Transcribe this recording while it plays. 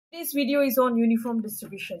Today's video is on uniform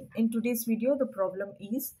distribution. In today's video, the problem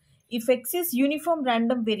is if x is uniform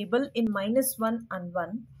random variable in -1 and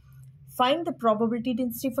 1, find the probability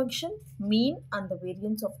density function, mean and the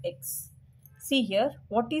variance of x. See here,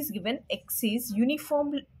 what is given? X is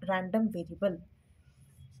uniform random variable.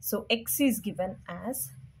 So x is given as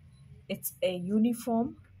it's a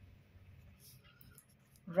uniform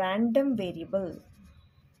random variable.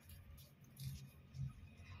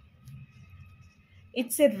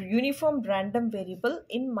 It's a uniform random variable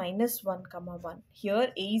in -1, 1.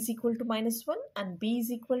 Here a is equal to -1 and b is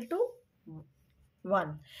equal to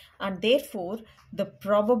 1. And therefore, the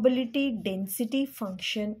probability density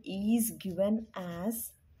function is given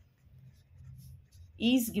as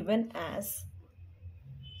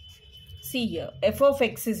see here, f of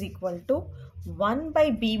x is equal to 1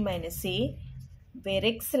 by b minus a, where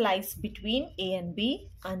x lies between a and b,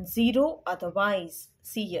 and 0 otherwise.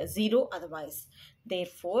 See here, 0 otherwise.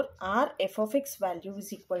 Therefore, our f of x value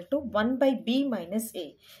is equal to 1 by b minus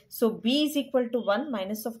a. So, b is equal to 1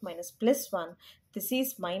 minus of minus plus 1. This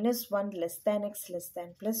is -1 less than x less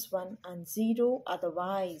than plus 1 and 0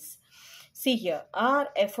 otherwise. See here, our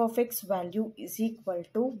f of x value is equal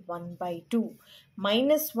to 1 by 2.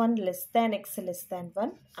 -1 less than x less than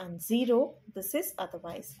 1 and 0, this is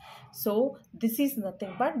otherwise. So, this is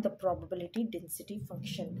nothing but the probability density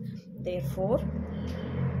function. Therefore,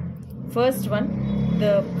 first one,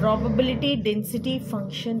 the probability density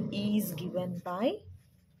function is given by,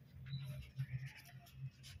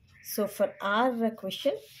 so for our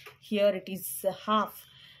question, here it is half.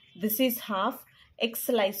 This is half. X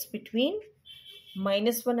lies between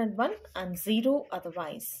 -1 and 1 and 0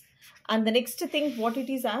 otherwise. And the next thing, what it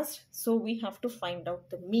is asked, so we have to find out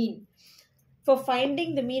the mean. For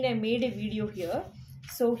finding the mean, I made a video here.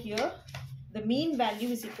 So here, the mean value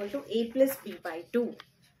is equal to a plus b by 2.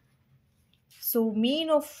 So mean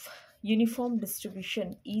of uniform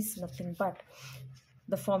distribution is nothing but,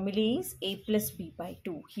 the formula is a plus b by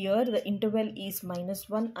 2. Here the interval is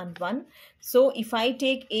 -1 and 1. So if I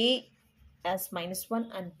take a as -1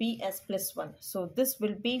 and b as +1, so this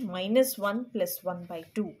will be -1 plus 1 by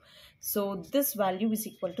 2. So this value is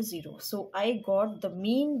equal to 0. So I got the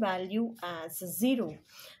mean value as 0.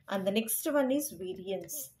 And the next one is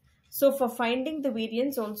variance. So for finding the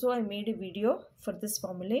variance also, I made a video for this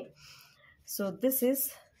formula. So this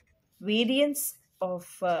is variance of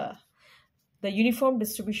the uniform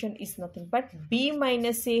distribution is nothing but b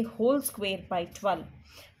minus a whole square by 12.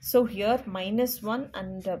 So here -1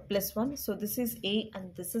 and +1. So this is a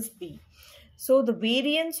and this is b. So the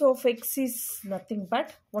variance of x is nothing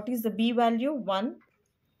but, what is the b value? 1.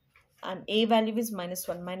 And a value is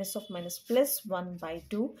 -1, minus of minus plus 1 by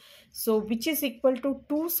 2. So which is equal to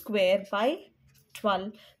 2 square by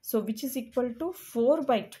 12. So which is equal to 4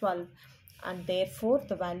 by 12. And therefore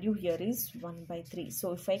the value here is 1 by 3.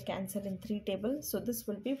 So if I cancel in 3 table, so this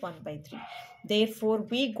will be 1 by 3. Therefore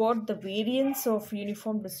we got the variance of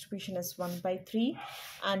uniform distribution as 1 by 3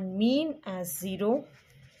 and mean as 0.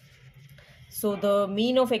 So the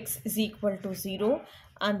mean of x is equal to 0.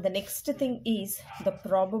 And the next thing is the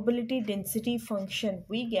probability density function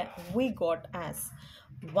we got as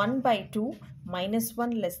 1 by 2,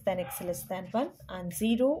 -1 less than x less than 1 and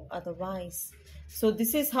 0 otherwise. So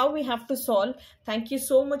this is how we have to solve. Thank you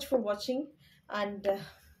so much for watching, and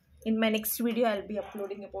in my next video I'll be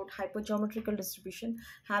uploading about hypergeometrical distribution.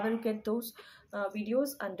 Have a look at those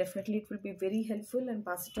videos and definitely it will be very helpful, and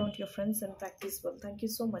pass it on to your friends and practice well. Thank you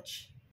so much.